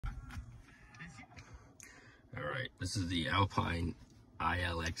All right, this is the Alpine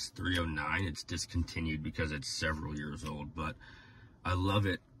iLX-f309. It's discontinued because it's several years old, but I love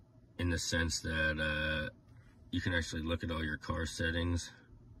it in the sense that you can actually look at all your car settings.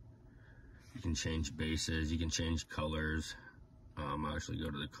 You can change bases, you can change colors. I'll actually go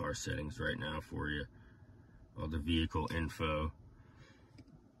to the car settings right now for you. All the vehicle info.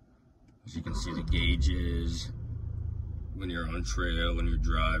 As you can see, the gauges, when you're on trail, when you're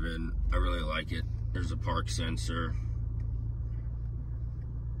driving. I really like it. There's a park sensor.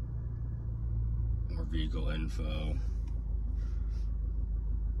 More vehicle info.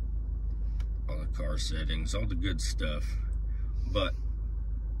 All the car settings, all the good stuff. But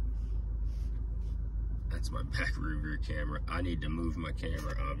that's my back rear camera. I need to move my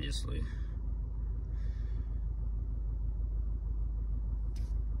camera, obviously.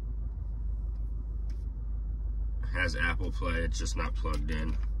 Has Apple Play, it's just not plugged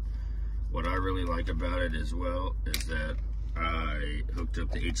in. What I really like about it as well is that I hooked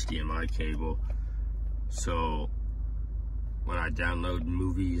up the HDMI cable, so when I download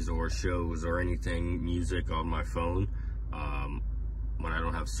movies or shows or anything, music on my phone, when I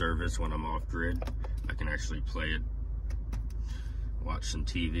don't have service, when I'm off grid, I can actually play it, watch some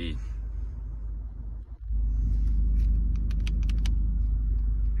TV.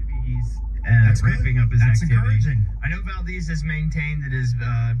 That's ramping up his activity. Encouraging. I know Valdez has maintained that his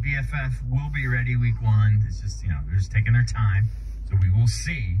BFF will be ready week 1. It's just, they're just taking their time, so we will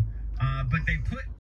see. But they put